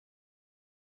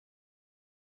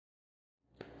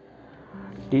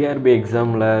TRP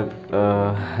எக்ஸாமில்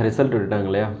result விட்டுட்டாங்க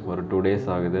இல்லையா, ஒரு 2 days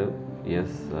ஆகுது.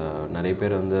 எஸ், நிறைய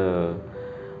பேர் வந்து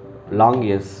லாங்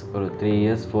இயர்ஸ், ஒரு 3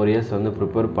 years 4 years வந்து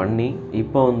ப்ரிப்பேர் பண்ணி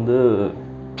இப்போ வந்து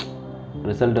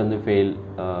ரிசல்ட் வந்து ஃபெயில்,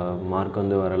 மார்க்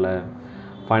வந்து வரலை,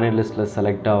 ஃபைனல் லிஸ்ட்டில்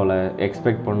செலக்ட் ஆகலை,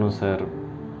 எக்ஸ்பெக்ட் பண்ணும் சார்.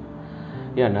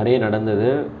 நிறைய நடந்தது.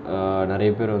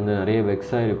 நிறைய பேர் வந்து நிறைய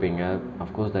வெக்ஸாக இருப்பீங்க.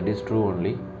 Of course that is true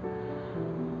only.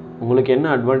 உங்களுக்கு என்ன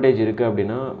அட்வான்டேஜ் இருக்குது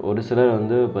அப்படின்னா, ஒரு சிலர்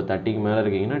வந்து இப்போ 30க்கு மேலே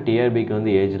இருக்கீங்கன்னா டிஆர்பிக்கு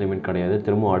வந்து ஏஜ் லிமிட் கிடையாது.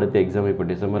 திரும்ப அடுத்த எக்ஸாம் இப்போ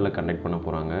டிசம்பரில் கண்டக்ட் பண்ண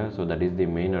போகிறாங்க. So that is the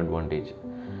main advantage.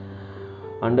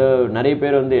 And நிறைய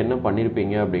பேர் வந்து என்ன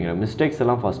பண்ணியிருப்பீங்க அப்படிங்கிற மிஸ்டேக்ஸ்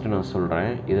எல்லாம் ஃபஸ்ட்டு நான் சொல்கிறேன்.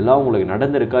 இதெல்லாம் உங்களுக்கு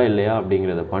நடந்திருக்கா இல்லையா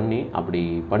அப்படிங்கிறத அப்படி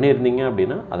பண்ணியிருந்தீங்க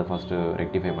அப்படின்னா அதை ஃபஸ்ட்டு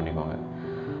ரெக்டிஃபை பண்ணிக்கோங்க.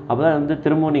 அப்போ தான் வந்து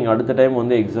திரும்ப நீங்கள் அடுத்த டைம்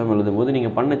வந்து எக்ஸாம் எழுதும்போது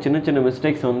நீங்கள் பண்ண சின்ன சின்ன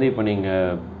மிஸ்டேக்ஸ் வந்து இப்போ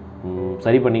நீங்கள்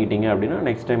சரி பண்ணிக்கிட்டீங்க அப்படின்னா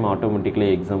நெக்ஸ்ட் டைம் ஆட்டோமேட்டிக்கலி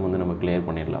எக்ஸாம் வந்து நம்ம கிளியர்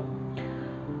பண்ணிடலாம்.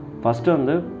 ஃபஸ்ட்டு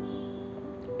வந்து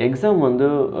எக்ஸாம் வந்து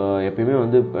எப்பயுமே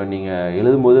வந்து நீங்கள்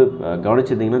எழுதும்போது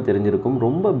கவனிச்சிருந்தீங்கன்னா தெரிஞ்சிருக்கும்,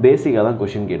 ரொம்ப பேசிக்காக தான்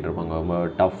கொஷின் கேட்டிருப்பாங்க. ரொம்ப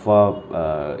டஃப்பாக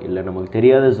இல்லை நமக்கு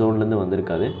தெரியாத ஜோன்லேருந்து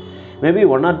வந்திருக்காது. மேபி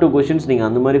 1 or 2 questions நீங்கள்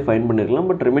அந்த மாதிரி ஃபைன் பண்ணியிருக்கலாம்.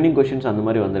 பட் ரிமைனிங் கொஷின்ஸ் அந்த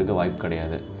மாதிரி வந்திருக்க வாய்ப்பு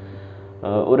கிடையாது.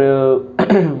 ஒரு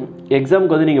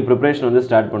எக்ஸாமுக்கு வந்து நீங்கள் ப்ரிப்ரேஷன் வந்து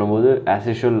ஸ்டார்ட் பண்ணும்போது ஆஸ்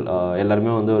யூஷுவல்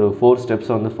எல்லாருமே வந்து ஒரு 4 steps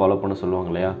வந்து ஃபாலோ பண்ண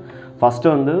சொல்லுவாங்க இல்லையா.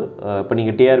 ஃபஸ்ட்டு வந்து இப்போ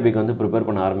நீங்கள் டிஆர்பிக்கு வந்து ப்ரிப்பேர்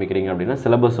பண்ண ஆரம்பிக்கிறீங்க அப்படின்னா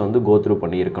சிலபஸ் வந்து கோத்ரூ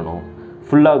பண்ணியிருக்கணும்,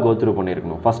 ஃபுல்லாக கோத்ரூ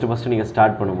பண்ணியிருக்கணும். ஃபஸ்ட்டு நீங்கள்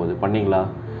ஸ்டார்ட் பண்ணும்போது பண்ணிங்களா?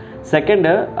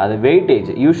 செகண்டு, அது வெயிட்டேஜ்.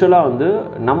 யூஸ்வலாக வந்து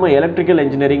நம்ம எலக்ட்ரிக்கல்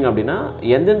இன்ஜினியரிங் அப்படின்னா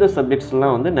எந்தெந்த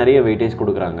சப்ஜெக்ட்ஸ்லாம் வந்து நிறைய வெயிட்டேஜ்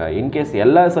கொடுக்குறாங்க. இன்கேஸ்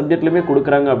எல்லா சப்ஜெக்ட்லையுமே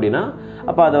கொடுக்குறாங்க அப்படின்னா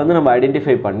அப்போ அதை வந்து நம்ம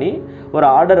ஐடென்டிஃபை பண்ணி ஒரு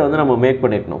ஆர்டர் வந்து நம்ம மேக்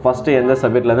பண்ணியிருக்கணும். ஃபஸ்ட்டு எந்த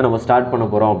சப்ஜெக்ட்லேருந்து நம்ம ஸ்டார்ட் பண்ண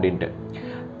போகிறோம் அப்படின்ட்டு.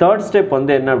 தேர்ட் ஸ்டெப்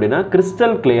வந்து என்ன அப்படின்னா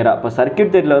கிறிஸ்டல் கிளியராக இப்போ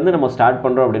சர்க்யூட் தியரியில் வந்து நம்ம ஸ்டார்ட்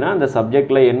பண்ணுறோம் அப்படின்னா அந்த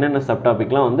சப்ஜெக்டில் என்னென்ன சப்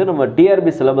டாபிக்லாம் வந்து நம்ம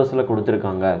டிஆர்பி சிலபஸில்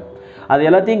கொடுத்துருக்காங்க அது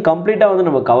எல்லாத்தையும் கம்ப்ளீட்டாக வந்து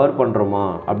நம்ம கவர் பண்ணுறோமா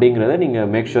அப்படிங்கிறத நீங்கள்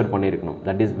மேக் ஷூர் பண்ணியிருக்கணும்.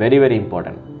 That is very very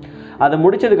important. அதை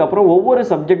முடித்ததுக்கப்புறம் ஒவ்வொரு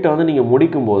சப்ஜெக்டை வந்து நீங்கள்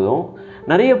முடிக்கும் போதும்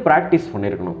நிறைய ப்ராக்டிஸ்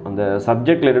பண்ணியிருக்கணும். அந்த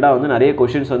சப்ஜெக்ட் ரிலேட்டடாக வந்து நிறைய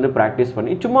கொஷின்ஸ் வந்து ப்ராக்டிஸ்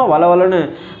பண்ணி சும்மா வளவலன்னு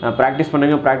ப்ராக்டிஸ்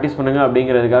பண்ணுங்கள்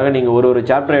அப்படிங்கிறதுக்காக நீங்கள் ஒரு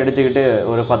சாப்டரை எடுத்துக்கிட்டு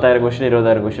ஒரு 10,000 கொஷின்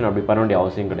 20,000 கொஷின் அப்படி பண்ண வேண்டிய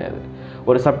அவசியம் கிடையாது.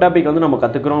 ஒரு சப்டாபிக் வந்து நம்ம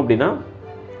கற்றுக்குறோம் அப்படின்னா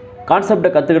கான்செப்டை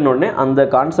கற்றுக்கணுன்னே அந்த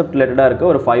கான்செப்ட் ரிலேட்டடாக இருக்க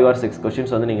ஒரு 5 or 6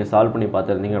 கொஷின்ஸ் வந்து நீங்கள் சால்வ் பண்ணி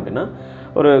பார்த்துருந்தீங்க அப்படின்னா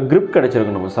ஒரு கிரிப்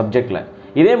கிடச்சிருக்கும் நம்ம சப்ஜெக்டில்.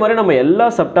 இதே மாதிரி நம்ம எல்லா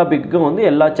சப்டாபிக்கும் வந்து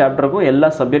எல்லா சாப்டருக்கும் எல்லா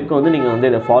சப்ஜெக்ட்டுக்கும் வந்து நீங்கள் வந்து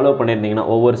இதை ஃபாலோ பண்ணியிருந்தீங்கன்னா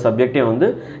ஒவ்வொரு சப்ஜெக்டையும் வந்து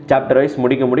சாப்டர் வைஸ்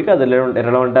முடிக்க அது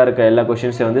ரெலவெண்ட்டாக இருக்க எல்லா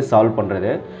கொஷின்ஸையும் வந்து சால்வ்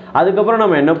பண்ணுறது. அதுக்கப்புறம்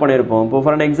நம்ம என்ன பண்ணியிருப்போம், இப்போ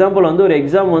ஃபார் எக்ஸாம்பிள் வந்து ஒரு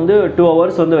எக்ஸாம் வந்து 2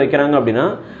 hours வந்து வைக்கிறாங்க அப்படின்னா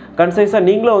கன்சைஸாக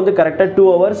நீங்களும் வந்து கரெக்டாக 2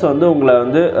 hours வந்து உங்களை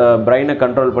வந்து பிரெயினை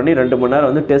கண்ட்ரோல் பண்ணி 2 மணி நேரம்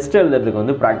வந்து டெஸ்ட் எழுதுறதுக்கு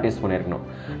வந்து ப்ராக்டிஸ் பண்ணியிருக்கணும்.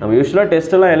 நம்ம யூஸ்வலாக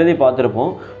டெஸ்ட்டெல்லாம் எழுதி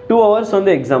பார்த்துருப்போம். 2 hours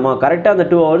வந்து எக்ஸாமாக கரெக்டாக அந்த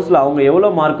 2 hours அவங்க எவ்வளோ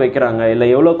மார்க் வைக்கிறாங்க இல்லை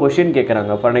எவ்வளோ கொஷின்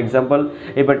கேட்குறாங்க. ஃபார் எக்ஸாம்பிள்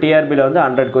இப்போ டிஆர்பியில் வந்து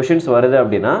 100 questions வருது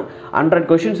அப்படின்னா 100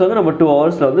 questions வந்து நம்ம 2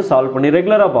 hours வந்து சால்வ் பண்ணி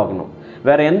ரெகுலராக பார்க்கணும்.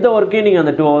 வேறு எந்த ஒர்க்கையும் நீங்கள்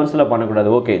அந்த 2 hours பண்ணக்கூடாது.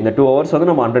 ஓகே, இந்த 2 hours வந்து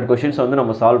நம்ம 100 questions வந்து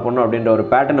நம்ம சால்வ் பண்ணணும் அப்படின்ற ஒரு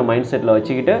பேட்டர்னை மைண்ட் செட்டில்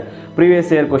வச்சுக்கிட்டு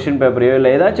ப்ரீவியஸ் இயர் கொஷின் பேப்பரையோ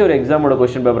இல்லை ஏதாச்சும் ஒரு எக்ஸாமோட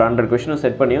கொஷின் பேப்பர் 100 questions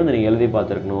செட் பண்ணி வந்து நீங்கள் எழுதி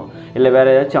பார்த்துருக்கணும். இல்லை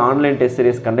வேறு ஏதாச்சும் ஆன்லைன் டெஸ்ட்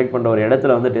சீரிஸ் கண்டக்ட் பண்ணுற ஒரு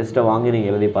இடத்துல வந்து டெஸ்ட்டை வாங்கி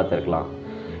நீங்கள் எழுதி பார்த்துருக்கலாம்.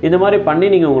 இந்த மாதிரி பண்ணி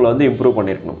நீங்கள் உங்களை வந்து இம்ப்ரூவ்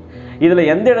பண்ணியிருக்கணும். இதில்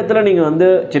எந்த இடத்துல நீங்கள் வந்து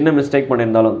சின்ன மிஸ்டேக்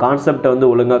பண்ணியிருந்தாலும், கான்செப்டை வந்து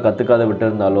ஒழுங்காக கற்றுக்காத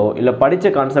விட்டுருந்தாலோ இல்லை படித்த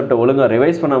கான்செப்டை ஒழுங்காக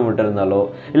ரிவைஸ் பண்ணாமல் விட்டுருந்தாலோ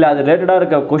இல்லை அது ரிலேட்டடாக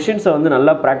இருக்க கொஷின்ஸை வந்து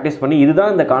நல்லா ப்ராக்டிஸ் பண்ணி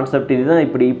இதுதான் இந்த கான்செப்ட், இதுதான்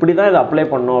இப்படி தான் இதை அப்ளை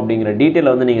பண்ணணும் அப்படிங்கிற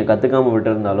டீட்டெயிலை வந்து நீங்கள் கற்றுக்காமல்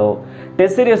விட்டுருந்தாலோ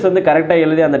டெஸ்ட் சீரியஸ் வந்து கரெக்டாக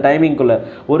எழுதி அந்த டைமிங்குள்ளே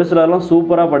ஒரு சிலர்லாம்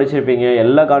சூப்பராக படிச்சிருப்பீங்க,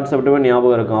 எல்லா கான்செப்ட்டுமே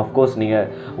ஞாபகம் இருக்கும். அஃப்கோர்ஸ் நீங்கள்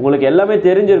உங்களுக்கு எல்லாமே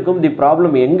தெரிஞ்சிருக்கும். தி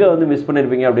ப்ராப்ளம் எங்கே வந்து மிஸ்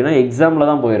பண்ணியிருப்பீங்க அப்படின்னா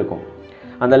எக்ஸாமில் தான் போயிருக்கும்.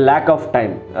 அந்த லேக் ஆஃப்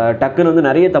டைம், டக்குன்னு வந்து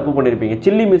நிறைய தப்பு பண்ணியிருப்பீங்க.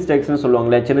 சில்லி மிஸ்டேக்ஸ்னு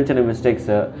சொல்லுவாங்களே, சின்ன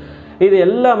மிஸ்டேக்ஸு. இது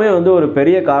எல்லாமே வந்து ஒரு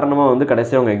பெரிய காரணமாக வந்து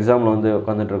கடைசியாக அவங்க எக்ஸாமில் வந்து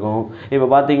உட்காந்துட்ருக்கோம். இப்போ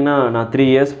பார்த்தீங்கன்னா நான் 3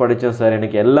 years படித்தேன் சார்,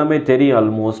 எனக்கு எல்லாமே தெரியும்,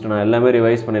 ஆல்மோஸ்ட் நான் எல்லாமே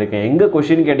ரிவைஸ் பண்ணியிருக்கேன், எங்கே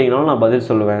கொஷின் கேட்டிங்கனாலும் நான் பதில்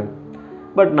சொல்லுவேன்,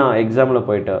 பட் நான் எக்ஸாமில்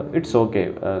போயிட்டேன். இட்ஸ் ஓகே,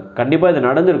 கண்டிப்பாக இது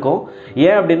நடந்திருக்கும்.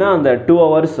 ஏன் அப்படின்னா அந்த 2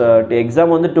 hours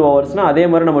எக்ஸாம் வந்து 2 hours அதே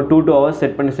மாதிரி நம்ம 2 hours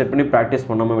செட் பண்ணி ப்ராக்டிஸ்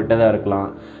பண்ணாமல் விட்டதாக இருக்கலாம்.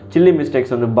 சில்லி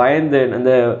மிஸ்டேக்ஸ் வந்து பயந்து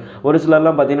அந்த ஒரு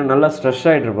சிலர்லாம் பார்த்தீங்கன்னா நல்லா ஸ்ட்ரெஸ்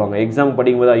ஆகிட்டு இருப்பாங்க. எக்ஸாம்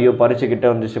படிக்கும்போது ஐயோ பரீட்சை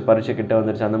கிட்ட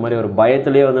வந்துருச்சு அந்த மாதிரி ஒரு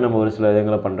பயத்துலேயே வந்து நம்ம ஒரு சில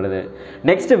இதுங்களை பண்ணுறது.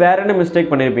 நெக்ஸ்ட்டு வேறு என்ன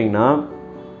மிஸ்டேக் பண்ணியிருப்பீங்கன்னா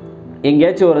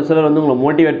எங்கேயாச்சும் ஒரு சிலர் வந்து உங்களை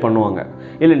மோட்டிவேட் பண்ணுவாங்க.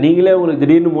 இல்லை நீங்களே உங்களுக்கு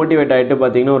திடீர்னு மோட்டிவேட் ஆகிட்டு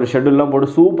பார்த்தீங்கன்னா ஒரு ஷெட்யூல்லாம் போட்டு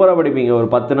சூப்பராக படிப்பீங்க. ஒரு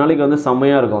 10 நாளைக்கு வந்து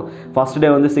செம்மையாக இருக்கும். ஃபஸ்ட் டே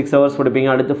வந்து 6 hours படிப்பீங்க,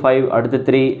 அடுத்து 5, அடுத்து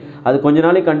 3, அது கொஞ்ச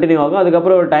நாளைக்கு கண்டினியூ ஆகும்.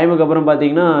 அதுக்கப்புறம் ஒரு டைமுக்கு அப்புறம்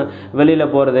பார்த்தீங்கன்னா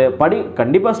வெளியில் போகிறது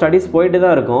கண்டிப்பாக ஸ்டடீஸ் போயிட்டு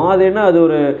தான் இருக்கும். அது என்ன அது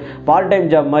ஒரு பார்ட் டைம்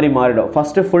ஜாப் மாதிரி மாறிடும்.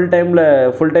 ஃபஸ்ட்டு ஃபுல்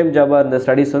டைம் ஜாபாக இருந்த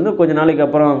ஸ்டடீஸ் வந்து கொஞ்சம் நாளைக்கு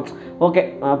அப்புறம் ஓகே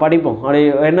படிப்போம் அப்படி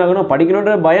என்ன ஆகுனா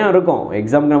படிக்கணுன்ற பயம் இருக்கும்.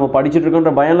 எக்ஸாமுக்கு நம்ம படிச்சுட்டு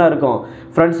இருக்கோன்ற பயம்லாம் இருக்கும்.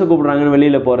 ஃப்ரெண்ட்ஸு கூப்பிட்றாங்கன்னு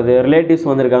வெளியில் போகிறது, ரிலேட்டிவ்ஸ்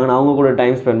வந்திருக்காங்கன்னா அவங்க கூட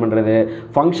டைம் ஸ்பெண்ட் பண்ணுறது,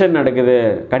 ஃபங்க்ஷன் நடக்குது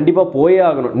கண்டிப்பாக போயே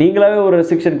ஆகணும், நீங்களாவே ஒரு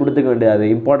ரெஸ்ட்ரிக்ஷன் கொடுத்துக்க வேண்டியது, அது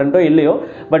இம்பார்ட்டண்ட்டோ இல்லையோ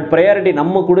பட் ப்ரையாரிட்டி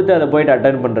நம்ம கொடுத்து அதை போயிட்டு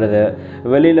அட்டென்ட் பண்ணுறது,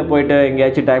 வெளியில் போயிட்டு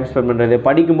எங்கேயாச்சும் டைம் ஸ்பெண்ட் பண்ணுறது,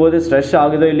 படிக்கும்போது ஸ்ட்ரெஸ்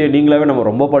ஆகுதோ இல்லையோ நீங்களாவே நம்ம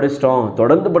ரொம்ப படிச்சிட்டோம்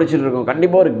தொடர்ந்து படிச்சுட்டு இருக்கோம்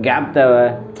கண்டிப்பாக ஒரு கேப் தேவை,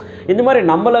 இந்த மாதிரி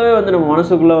நம்மளாவே வந்து நம்ம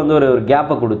மனசுக்குள்ளே வந்து ஒரு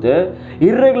கேப்பை கொடுத்து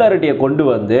இர்ரெகுலாரிட்டியை கொண்டு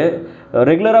வந்து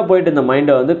ரெகுலராக போயிட்டு இந்த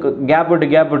மைண்டை வந்து கேப்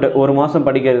விட்டு ஒரு மாதம்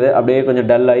படிக்கிறது அப்படியே கொஞ்சம்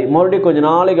டல்லாகி மறுபடியும் கொஞ்சம்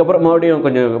நாளைக்கு அப்புறம் மறுபடியும்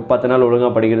கொஞ்சம் 10 நாள்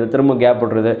ஒழுங்காக படிக்கிறது, திரும்ப கேப்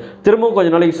விடுறது, திரும்பவும்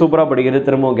கொஞ்சம் நாளைக்கு சூப்பராக படிக்கிறது,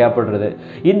 திரும்பவும் கேப் விடுறது,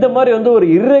 இந்த மாதிரி வந்து ஒரு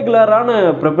இர்ரெகுலரான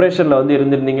ப்ரிப்பரேஷனில் வந்து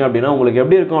இருந்திருந்தீங்க அப்படின்னா உங்களுக்கு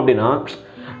எப்படி இருக்கும் அப்படின்னா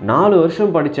 4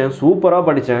 வருஷம் படித்தேன்,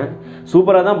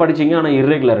 சூப்பராக தான் படிச்சிங்க, ஆனால்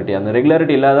இர்ரெகுலாரிட்டி, அந்த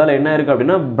ரெகுலாரிட்டி இல்லாதால் என்ன இருக்குது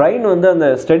அப்படின்னா பிரெயின் வந்து அந்த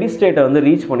ஸ்டடி ஸ்டேட்டை வந்து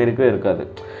ரீச் பண்ணியிருக்கவே இருக்காது.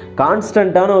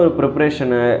 கான்ஸ்டண்ட்டான ஒரு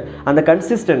ப்ரிப்ரேஷனு, அந்த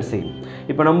கன்சிஸ்டன்சி,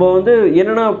 இப்போ நம்ம வந்து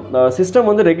என்னென்னா சிஸ்டம்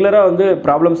வந்து ரெகுலராக வந்து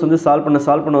ப்ராப்ளம்ஸ் வந்து சால்வ்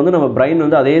பண்ண வந்து நம்ம பிரெயின்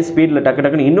வந்து அதே ஸ்பீடில்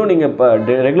டக்குன்னு இன்னும் நீங்கள் இப்போ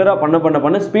ரெகுலராக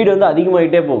பண்ண ஸ்பீடு வந்து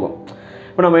அதிகமாகிட்டே போகும்.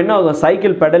 இப்போ நம்ம என்ன ஆகும்,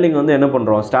 சைக்கிள் பெடலிங் வந்து என்ன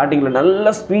பண்ணுறோம், ஸ்டார்டிங்கில்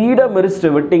நல்லா ஸ்பீடாக மெரிச்சிட்டு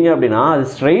விட்டிங்க அப்படின்னா அது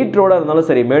ஸ்ட்ரெயிட் ரோடாக இருந்தாலும்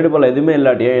சரி, மேடு பள்ளம் எதுவுமே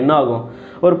இல்லாட்டியும் என்ன ஆகும்,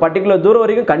 ஒரு பர்டிகுலர் தூரம்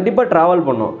வரைக்கும் கண்டிப்பாக ட்ராவல்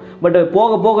பண்ணும். பட்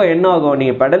போக போக என்ன ஆகும்,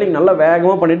 நீங்கள் பெடலிங் நல்லா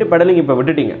வேகமாக பண்ணிவிட்டு பெடலிங் இப்போ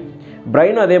விட்டுட்டீங்க,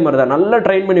 பிரெயினும் அதே மாதிரி தான் நல்லா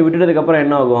ட்ரைன் பண்ணி விட்டுட்டதுக்கப்புறம்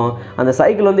என்ன ஆகும், அந்த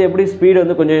சைக்கிள் வந்து எப்படி ஸ்பீடு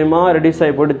வந்து கொஞ்சமாக ரெடியூஸ்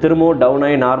ஆகி போட்டு திரும்பவும் டவுன்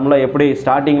ஆகி நார்மலாக எப்படி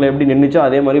ஸ்டார்டிங்கில் எப்படி நின்றுச்சோ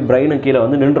அதே மாதிரி பிரெயினும் கீழே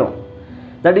வந்து நின்றோம்.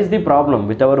 That is the problem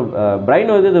with our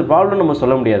brain. வந்து இது ப்ராப்ளம் நம்ம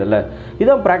சொல்ல முடியாதுல்ல,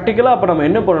 இதான் ப்ராக்டிக்கலாக. அப்போ நம்ம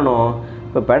என்ன பண்ணணும்,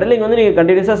 இப்போ பெடலிங் வந்து நீங்கள்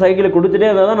கண்டினியூஸாக சைக்கிளை கொடுத்துட்டே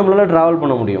இருந்தால் தான் நம்மளால் ட்ராவல்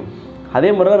பண்ண முடியும். அதே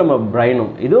மாதிரி தான் நம்ம பிரெயினும்,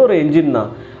 இது ஒரு என்ஜின்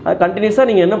தான். அது கண்டினியூஸாக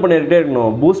நீங்கள் என்ன பண்ணிக்கிட்டே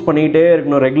இருக்கணும், பூஸ்ட் பண்ணிக்கிட்டே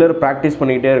இருக்கணும், ரெகுலர் ப்ராக்டிஸ்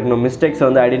பண்ணிக்கிட்டே இருக்கணும், மிஸ்டேக்ஸை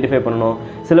வந்து ஐடென்டிஃபை பண்ணணும்,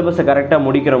 சிலபஸை கரெக்டாக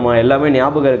முடிக்கிறோமா, எல்லாமே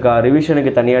ஞாபகம் இருக்கா,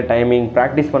 ரிவிஷனுக்கு தனியாக டைமிங்,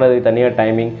 ப்ராக்டிஸ் பண்ணுறதுக்கு தனியாக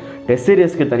டைமிங், டெஸ்ட்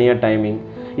சீரியஸ்க்கு தனியாக டைமிங்,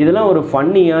 இதெல்லாம் ஒரு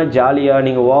ஃபன்னியாக ஜாலியாக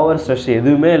நீங்கள் ஓவர் ஸ்ட்ரெஸ்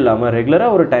எதுவுமே இல்லாமல்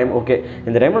ரெகுலராக ஒரு டைம், ஓகே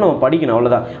இந்த டைமில் நம்ம படிக்கணும்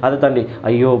அவ்வளோதான். அதை தாண்டி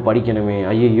ஐயோ படிக்கணுமே,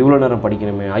 ஐயோ இவ்வளோ நேரம்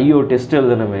படிக்கணுமே, ஐயோ டெஸ்ட்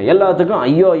எழுதணுமே, எல்லாத்துக்கும்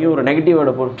ஐயோ ஒரு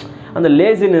நெகட்டிவோட அந்த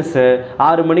லேசினஸ்ஸு,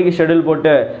 6 மணிக்கு ஷெடியூல்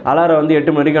போட்டு அலாரம் வந்து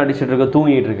 8 மணிக்கு அடிச்சுட்டு இருக்க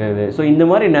தூங்கிட்டு இருக்காது. ஸோ இந்த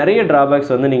மாதிரி நிறைய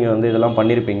ட்ராபேக்ஸ் வந்து நீங்கள் வந்து இதெல்லாம்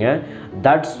பண்ணியிருப்பீங்க.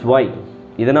 தட்ஸ் வை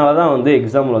இதனால தான் வந்து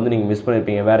எக்ஸாமில் வந்து நீங்கள் மிஸ்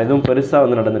பண்ணியிருப்பீங்க. வேறு எதுவும் பெருசாக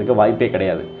வந்து நடந்திருக்க வாய்ப்பே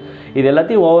கிடையாது. இது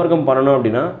எல்லாத்தையும் ஓவர் கம் பண்ணணும்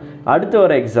அப்படின்னா அடுத்து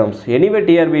வர எக்ஸாம்ஸ் எனிவே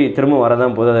டிஆர்பி திரும்ப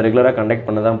வரதான் போகுது, அதை ரெகுலராக கண்டக்ட்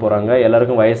பண்ண தான் போகிறாங்க,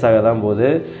 எல்லாருக்கும் வயசாக தான் போகுது,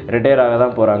 ரிட்டையர் ஆக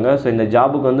தான் போகிறாங்க. ஸோ இந்த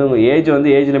ஜாபுக்கு வந்து உங்கள்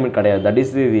ஏஜ் லிமிட் கிடையாது. That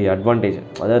is the advantage.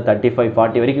 அதாவது 35,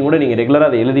 40 வரைக்கும் கூட நீங்கள்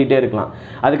ரெகுலராக அதை எழுதிட்டே இருக்கலாம்.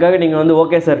 அதுக்காக நீங்கள் வந்து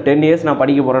ஓகே சார் 10 இயர்ஸ் நான்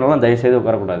படிக்க போகிறேன்னாலாம் தயவுசெய்து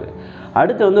உட்காரக்கூடாது.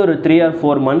 அடுத்து வந்து ஒரு 3 or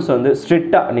 4 months வந்து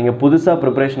ஸ்ட்ரிக்டாக நீங்கள் புதுசாக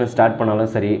ப்ரிப்பரேஷனை ஸ்டார்ட்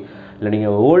பண்ணாலும் சரி, இல்லை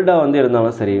நீங்கள் ஓல்டாக வந்து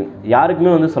இருந்தாலும் சரி,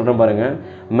 யாருக்குமே வந்து சொல்கிறேன் பாருங்கள்,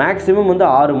 மேக்ஸிமம் வந்து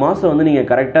 6 மாதம் வந்து நீங்கள்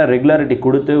கரெக்டாக ரெகுலாரிட்டி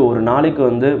கொடுத்து ஒரு நாளைக்கு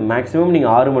வந்து மேக்ஸிமம்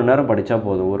நீங்கள் 6 மணி நேரம் படித்தா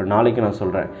போதும் ஒரு நாளைக்கு, நான்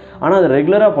சொல்கிறேன். ஆனால் அதை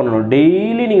ரெகுலராக பண்ணணும்.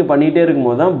 டெய்லி நீங்கள் பண்ணிகிட்டே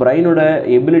இருக்கும்போது தான் பிரெயினோட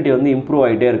எபிலிட்டி வந்து இம்ப்ரூவ்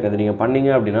ஆகிட்டே இருக்குது. நீங்கள்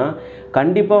பண்ணீங்க அப்படின்னா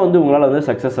கண்டிப்பாக வந்து உங்களால் வந்து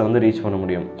சக்ஸஸை வந்து ரீச் பண்ண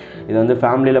முடியும். இது வந்து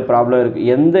ஃபேமிலியில் ப்ராப்ளம் இருக்குது,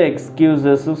 எந்த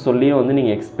எக்ஸ்கியூசஸும் சொல்லியும் வந்து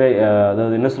நீங்கள்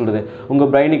அதாவது என்ன சொல்கிறது, உங்கள்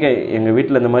பிரெயினுக்கு எங்கள்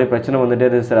வீட்டில் இந்த மாதிரி பிரச்சனை வந்துட்டே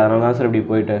இருக்குது சார், அதனால தான் சார் இப்படி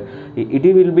போயிட்டு இட்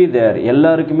வில் பி தேர்.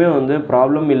 எல்லாருக்குமே வந்து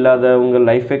ப்ராப்ளம் இல்லாத உங்கள்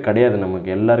லைஃபே கிடையாது. நமக்கு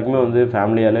எல்லாருக்குமே வந்து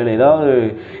ஃபேமிலியால் இல்லை ஏதாவது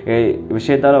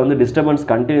விஷயத்தால் வந்து டிஸ்டர்பன்ஸ்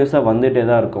கண்டினியூஸாக வந்துகிட்டே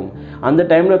தான் இருக்கும். அந்த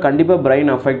டைமில் கண்டிப்பாக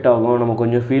பிரெயின் அஃபெக்ட் ஆகும், நம்ம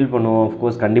கொஞ்சம் ஃபீல் பண்ணுவோம்,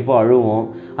 ஆஃப்கோர்ஸ் கண்டிப்பாக அழுவோம்.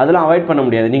 அதெல்லாம் அவாய்ட் பண்ண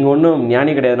முடியாது. நீங்கள் ஒன்றும்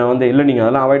ஞானி கிடையாது. நான் வந்து இல்லை நீங்கள்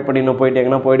அதெல்லாம் அவாய்ட் பண்ணி போயிட்டு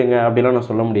எங்கன்னா போயிடுங்க அப்படிலாம் நான்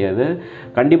சொல்ல முடியாது.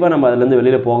 கண்டிப்பாக நம்ம அதுலேருந்து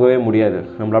வெளியில் போகவே முடியாது.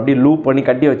 நம்மளை அப்படியே லூப் பண்ணி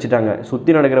கட்டி வச்சுட்டாங்க.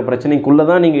 சுற்றி நடக்கிற பிரச்சனைக்குள்ளே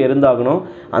தான் நீங்கள் இருந்தாகணும்.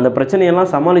 அந்த பிரச்சனையெல்லாம்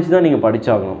சமாளித்து தான் நீங்கள்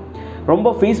படித்தாகணும். ரொம்ப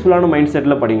பீஸ்ஃபுல்லான மைண்ட்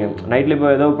செட்டில் படிங்க. நைட்டில் இப்போ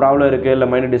ஏதோ ப்ராப்ளம் இருக்குது, இல்லை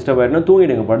மைண்டு டிஸ்டர்ப் ஆகிடுனா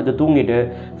தூங்கிடுங்க. படுத்து தூங்கிட்டு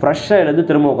ஃப்ரெஷ்ஷாக எழுந்து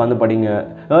திரும்ப உட்காந்து படிங்க.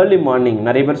 ஏர்லி மார்னிங்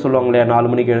நிறைய பேர் சொல்லுவாங்க இல்லையா,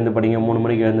 4 மணிக்கு எழுந்து படிங்க, 3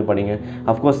 மணிக்கு எழுந்து படிங்க.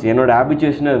 அஃப்கோர்ஸ் என்னோடய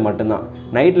ஹேபிச்சுவேஷன் அது மட்டும்தான்.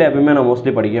 நைட்டில் எப்பயுமே நான்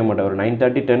மோஸ்ட்லி படிக்கவே மாட்டேன். ஒரு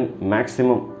 9:30, 10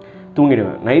 மேக்ஸிமம்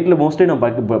தூங்கிடுவேன். நைட்டில் மோஸ்ட்லி நான்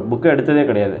புக்கை எடுத்ததே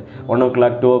கிடையாது. 1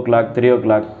 o'clock, 2 o'clock, 3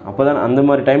 o'clock அப்போ தான் அந்த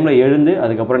மாதிரி டைமில் எழுந்து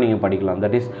அதுக்கப்புறம் நீங்கள் படிக்கலாம்.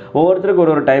 தட் இஸ் ஒவ்வொருத்தருக்கு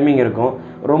ஒரு டைமிங் இருக்கும்.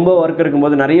 ரொம்ப ஒர்க்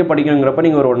இருக்கும்போது நிறைய படிக்கணுங்கிறப்ப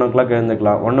நீங்கள் ஒரு 1 o'clock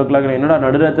எழுந்துக்கலாம். 1 o'clock என்னடா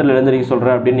நடுராத்திரில் எழுந்திரிக்க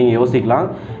சொல்கிறேன் அப்படின்னு நீங்கள் யோசிக்கலாம்.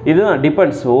 இதுதான்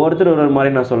டிபெண்ட்ஸ், ஒவ்வொருத்தர் ஒரு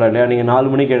மாதிரி நான் சொல்ல இல்லையா. நீங்கள்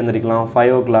 4 மணிக்கு எழுந்திரிக்கலாம்,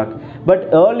 5 o'clock. பட்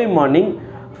ஏர்லி மார்னிங்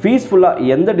பீஸ்ஃபுல்லாக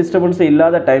எந்த டிஸ்டர்பன்ஸும்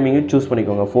இல்லாத டைமிங்கும் சூஸ்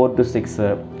பண்ணிக்கோங்க. 4 to 6.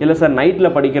 இல்லை சார்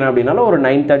நைட்டில் படிக்கிறேன் அப்படின்னாலும் ஒரு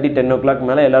 9:30, 10 o'clock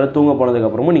மேலே எல்லோரும் தூங்க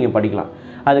போனதுக்கப்புறமும் நீங்கள் படிக்கலாம்.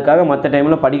 அதுக்காக மற்ற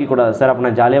டைமில் படிக்கக்கூடாது சார், அப்போ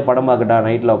நான் ஜாலியாக படம் பார்க்கட்டா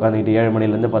நைட்டில் உட்காந்துக்கிட்டு 7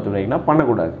 மணிலேருந்து 10 மணிக்குனா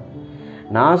பண்ணக்கூடாது.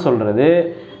 நான் சொல்கிறது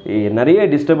நிறைய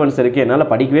டிஸ்டர்பன்ஸ் இருக்குது, என்னால்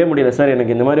படிக்கவே முடியல சார்,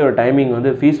 எனக்கு இந்த மாதிரி ஒரு டைமிங்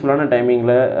வந்து பீஸ்ஃபுல்லான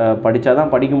டைமிங்கில் படித்தா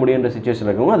தான் படிக்க முடியுன்ற சுச்சுவேஷன்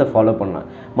இருக்கவங்க அதை ஃபாலோ பண்ணலாம்.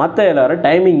 மற்ற எல்லோரும்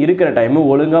டைமிங் இருக்கிற டைமு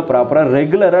ஒழுங்காக ப்ராப்பராக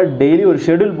ரெகுலராக டெய்லி ஒரு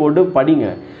ஷெடியூல் போட்டு படிங்க.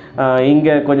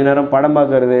 இங்கே கொஞ்சம் நேரம் படம்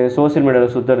பார்க்குறது, சோசியல்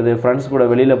மீடியாவில் சுற்றுறது, ஃப்ரெண்ட்ஸ் கூட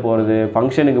வெளியில் போகிறது,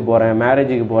 ஃபங்க்ஷனுக்கு போகிறேன்,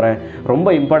 மேரேஜுக்கு போகிறேன்,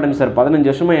 ரொம்ப இம்பார்ட்டன்ட் சார், 15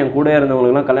 வருஷமாக என் கூட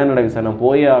இருந்தவங்களுக்குலாம் கல்யாணம் நடக்குது சார், நான்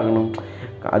போயே ஆகணும்.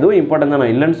 அதுவும் இம்பார்ட்டன் தான்,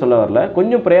 நான் இல்லைன்னு சொல்ல வரல.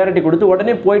 கொஞ்சம் ப்ரையாரிட்டி கொடுத்து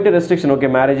உடனே போயிட்டு ரெஸ்ட்ரிக்ஷன், ஓகே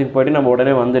மேரேஜுக்கு போயிட்டு நம்ம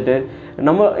உடனே வந்துட்டு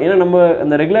ஏன்னா நம்ம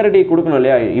அந்த ரெகுலாரிட்டி கொடுக்கணும்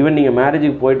இல்லையா. ஈவன் நீங்கள்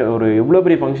மேரேஜுக்கு போயிட்டு ஒரு எவ்வளோ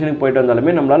பெரிய ஃபங்க்ஷனுக்கு போயிட்டு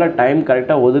வந்தாலுமே நம்மளால் டைம்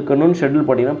கரெக்டாக ஒதுக்கணும்னு ஷெட்யூல்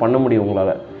பண்ணிங்கன்னா பண்ண முடியும்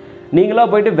உங்களால். நீங்களாக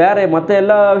போயிட்டு வேறு மற்ற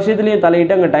எல்லா விஷயத்துலையும்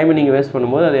தலையிட்டு அங்கே டைமை நீங்கள் வேஸ்ட்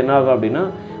பண்ணும்போது அது என்ன ஆகும் அப்படின்னா,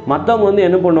 மற்றவங்க வந்து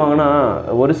என்ன பண்ணுவாங்கன்னா,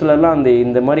 ஒரு சிலர்லாம்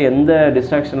இந்த மாதிரி எந்த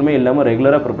டிஸ்ட்ராக்ஷனுமே இல்லாமல்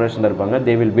ரெகுலராக ப்ரிப்பரேஷனில் இருப்பாங்க.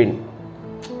 They will win.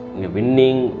 இங்கே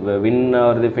வின்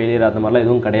ஆகிறது ஃபெயிலியர் அந்த மாதிரிலாம்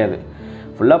எதுவும் கிடையாது.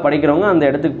 ஃபுல்லாக படிக்கிறவங்க அந்த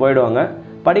இடத்துக்கு போயிடுவாங்க,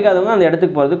 படிக்காதவங்க அந்த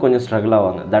இடத்துக்கு போகிறது கொஞ்சம் ஸ்ட்ரகிள்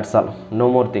ஆவாங்க. That's all, no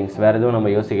more things. வேறு எதுவும்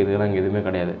நம்ம யோசிக்கிறதுலாம் இங்கே எதுவுமே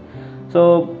கிடையாது. ஸோ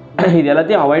இது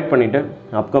எல்லாத்தையும் அவாய்ட் பண்ணிவிட்டு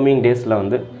அப்கமிங் டேஸில்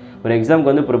வந்து ஒரு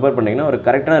எக்ஸாமுக்கு வந்து ப்ரிப்பேர் பண்ணிங்கன்னா ஒரு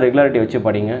கரெக்டான ரெகுலாரிட்டி வச்சு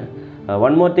படிங்க.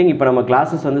 ஒன் மோர் திங், இப்போ நம்ம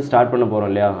கிளாஸஸ் வந்து ஸ்டார்ட் பண்ண போகிறோம்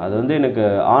இல்லையா, அது வந்து எனக்கு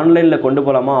ஆன்லைனில் கொண்டு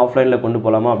போகலாமா ஆஃப்லைனில் கொண்டு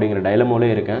போகலாமா அப்படிங்கிற டைலமோலே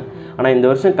இருக்கேன். ஆனால் இந்த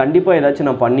வருஷம் கண்டிப்பாக ஏதாச்சும்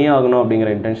நான் பண்ணியே ஆகணும் அப்படிங்கிற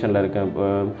இன்டென்ஷனில் இருக்கேன். இப்போ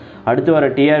அடுத்து வர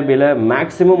டிஆர்பியில்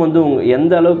மேக்ஸிமம் வந்து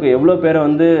எந்த அளவுக்கு எவ்வளோ பேரை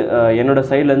வந்து என்னோடய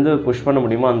சைட்லேருந்து புஷ் பண்ண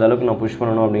முடியுமோ அந்த அளவுக்கு நான் புஷ்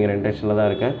பண்ணணும் அப்படிங்கிற இன்டென்ஷனில் தான்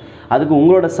இருக்கேன். அதுக்கு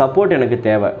உங்களோட சப்போர்ட் எனக்கு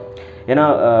தேவை. ஏன்னா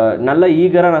நல்ல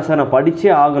ஈகராக நான்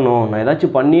படித்தே ஆகணும், நான்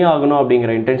ஏதாச்சும் பண்ணியே ஆகணும்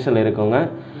அப்படிங்கிற இன்டென்ஷனில் இருக்கோங்க.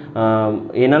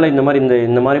 என்னால் இந்த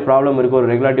மாதிரி ப்ராப்ளம் இருக்குது, ஒரு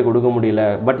ரெகுலாரிட்டி கொடுக்க முடியல,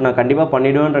 பட் நான் கண்டிப்பாக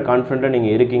பண்ணிவிடுவேன்ற கான்ஃபிடென்ட்டாக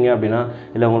நீங்கள் இருக்கீங்க அப்படின்னா,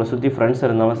 இல்லை உங்களை சுற்றி ஃப்ரெண்ட்ஸ்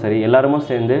இருந்தாலும் சரி, எல்லாருமே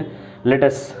சேர்ந்து லெட்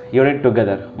அஸ் யூனிட்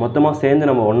டுகெதர், மொத்தமாக சேர்ந்து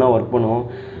நம்ம ஒன்றா ஒர்க் பண்ணுவோம்.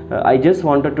 I just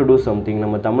wanted to do something.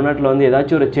 நம்ம தமிழ்நாட்டில் வந்து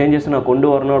ஏதாச்சும் ஒரு சேஞ்சஸ் நான் கொண்டு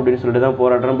வரணும் அப்படின்னு சொல்லிட்டு தான்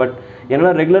போராடுறேன். பட்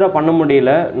என்னால் ரெகுலராக பண்ண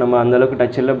முடியல, நம்ம அந்தளவுக்கு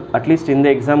டச் இல்லை. அட்லீஸ்ட் இந்த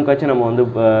எக்ஸாமுக்காச்சும் நம்ம வந்து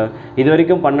இது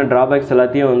வரைக்கும் பண்ண ட்ராபேக்ஸ்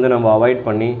எல்லாத்தையும் வந்து நம்ம அவாய்ட்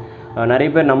பண்ணி, நிறைய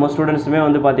பேர் நம்ம ஸ்டூடெண்ட்ஸுமே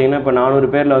வந்து பார்த்திங்கன்னா இப்போ 400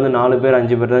 பேரில் வந்து 4 பேர்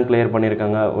 5 பேர் தான் கிளியர்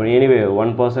பண்ணியிருக்காங்க. எனிவே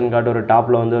 1% காட்டு ஒரு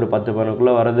டாப்பில் வந்து ஒரு 10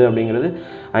 பேருக்குள்ளே வருது அப்படிங்கிறது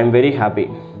ஐ எம் வெரி ஹாப்பி.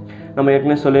 நம்ம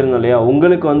ஏற்கனவே சொல்லியிருந்தோம் இல்லையா,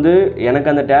 உங்களுக்கு வந்து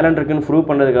எனக்கு அந்த டேலண்ட் இருக்குன்னு ப்ரூவ்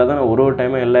பண்ணுறதுக்காக தான் நான் ஒரு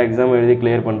டைமாக எல்லா எக்ஸாமும் எழுதி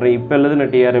கிளியர் பண்ணுறேன். இப்போ எழுதுன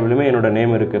டிஆர்பிலுமே என்னோடய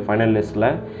நேம் இருக்குது ஃபைனல் லிஸ்ட்டில்.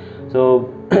 ஸோ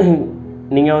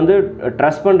நீங்கள் வந்து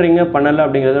ட்ரஸ்ட் பண்ணுறீங்க பண்ணலை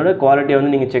அப்படிங்கிறத விட குவாலிட்டியை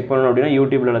வந்து நீங்கள் செக் பண்ணணும் அப்படின்னா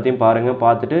யூடியூப்பில் எல்லாத்தையும் பாருங்கள்.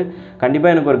 பார்த்துட்டு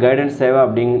கண்டிப்பாக எனக்கு ஒரு கைடன்ஸ் தேவை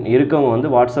அப்படின்னு இருக்கவங்க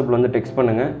வந்து வாட்ஸ்அப்பில் வந்து டெக்ஸ்ட்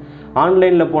பண்ணுங்கள்.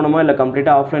 ஆன்லைனில் போகணுமா இல்லை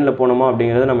கம்ப்ளீட்டாக ஆஃப்லைனில் போகணுமா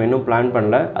அப்படிங்கிறத நம்ம இன்னும் பிளான்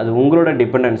பண்ணல. அது உங்களோட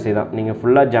டிபெண்டன்சி தான். நீங்கள்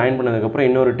ஃபுல்லாக ஜாயின் பண்ணதுக்கப்புறம்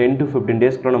இன்னொரு 10 to 15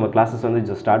 டேஸ்க்குள்ள நம்ம கிளாஸஸ்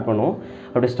வந்து ஸ்டார்ட் பண்ணுவோம்.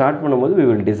 அப்படி ஸ்டார்ட் பண்ணும்போது we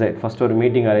will decide. ஃபஸ்ட் ஒரு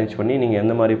மீட்டிங் அரேஞ்ச் பண்ணி நீங்கள்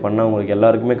எந்த மாதிரி பண்ணால் உங்களுக்கு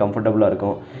எல்லாருக்குமே கம்ஃபர்டபுளாக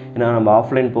இருக்கும். ஏன்னா நம்ம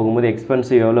ஆஃப்லைன் போகும்போது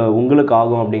எக்ஸ்பென்சிவ் எவ்வளோ உங்களுக்கு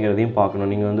ஆகும் அப்படிங்கிறதையும்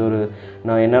பார்க்கணும். நீங்கள் வந்து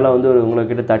நான் என்னால் வந்து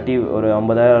உங்கள்கிட்ட தட்டி ஒரு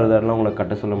 50,000 60,000 உங்களுக்கு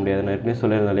கட்ட சொல்ல முடியாது. நான் ஏற்கனவே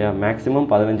சொல்லியிருந்தேன் இல்லையா,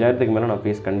 மேக்ஸிமம் 15,000க்கு மேலே நான்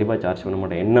ஃபீஸ் கண்டிப்பாக சார்ஜ் பண்ண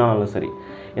மாட்டேன், என்ன ஆனாலும் சரி.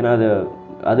 ஏன்னா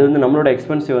அது வந்து நம்மளோட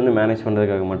எக்ஸ்பென்சிவ் வந்து மேனேஜ்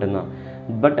பண்ணுறதுக்காக மட்டும்தான்.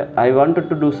 But I wanted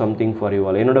to do something for you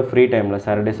all. என்னோடய ஃப்ரீ டைமில்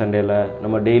சாட்டர்டே சண்டேயில்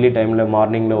நம்ம டெய்லி டைமில்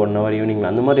மார்னிங்கில் 1 hour ஈவினிங்கில்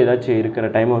அந்த மாதிரி ஏதாச்சும் இருக்கிற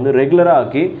டைமை வந்து ரெகுலராக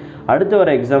ஆக்கி அடுத்து வர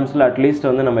எக்ஸாம்ஸில் அட்லீஸ்ட்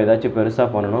வந்து நம்ம ஏதாச்சும் பெருசாக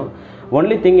பண்ணணும்.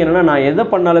 ஒன்லி திங் என்னென்னா, நான் எதை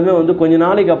பண்ணாலுமே வந்து கொஞ்சம்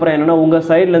நாளைக்கு அப்புறம் என்னென்னா உங்கள்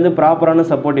சைட்லேருந்து ப்ராப்பரான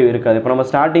சப்போர்ட்டிவ் இருக்காது. இப்போ நம்ம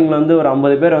ஸ்டார்டிங்கில் வந்து ஒரு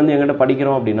 50 பேர் வந்து எங்கிட்ட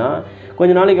படிக்கிறோம் அப்படின்னா,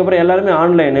 கொஞ்சம் நாளைக்கு அப்புறம் எல்லாருமே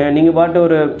ஆன்லைனு, நீங்கள் பாட்டு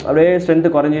அப்படியே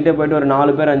ஸ்ட்ரென்த்து குறைஞ்சிட்டே போய்ட்டு ஒரு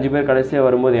 4 பேர் 5 பேர் கடைசியாக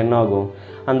வரும்போது என்ன ஆகும்,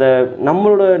 அந்த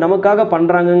நமக்காக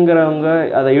பண்ணுறாங்கங்கிறவங்க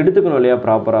அதை எடுத்துக்கணும் இல்லையா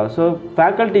ப்ராப்பராக. ஸோ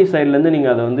ஃபேக்கல்ட்டி சைட்லேருந்து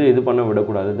நீங்கள் அதை வந்து இது பண்ண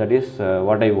விடக்கூடாது. That is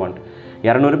what I want.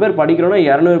 200 பேர் படிக்கிறோன்னா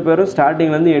 200 பேரும்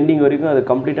ஸ்டார்டிங்லேருந்து எண்டிங் வரைக்கும் அதை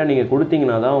கம்ப்ளீட்டாக நீங்கள்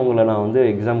கொடுத்தீங்கன்னா தான் உங்களை நான் வந்து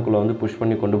எக்ஸாமுக்குள்ளே வந்து புஷ்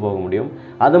பண்ணி கொண்டு போக முடியும்.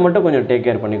 அதை மட்டும் கொஞ்சம் டேக்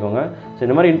கேர் பண்ணிக்கோங்க. ஸோ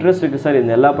இந்த மாதிரி இன்ட்ரெஸ்ட் இருக்குது சார்,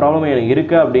 இந்த எல்லா ப்ராப்ளமும் எனக்கு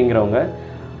இருக்குது அப்படிங்கிறவங்க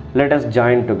let us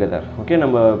join together. Okay,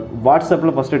 நம்ம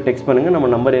வாட்ஸ்அப்பில் ஃபஸ்ட்டு டெக்ஸ்ட் பண்ணுங்கள். நம்ம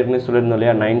நம்பர் ஏற்கனவே சொல்லியிருந்தோம்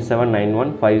இல்லையா,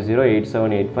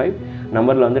 9791508785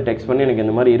 நம்பரில் வந்து டெக்ஸ்ட் பண்ணி எனக்கு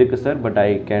இந்த மாதிரி இருக்குது sir, but I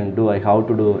have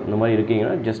to two இந்த மாதிரி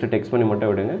இருக்கீங்கன்னா ஜஸ்ட் டெக்ஸ்ட் பண்ணி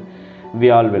மட்டும் விடுங்க. we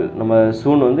all will. நம்ம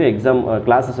சூன் வந்து எக்ஸாம்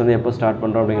கிளாஸஸ் வந்து எப்போ ஸ்டார்ட்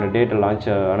பண்ணுறோம் அப்படிங்கிற டேட்டை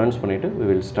அனௌன்ஸ் பண்ணிவிட்டு we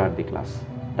will start the class.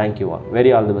 Thank you all.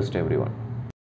 All the best everyone.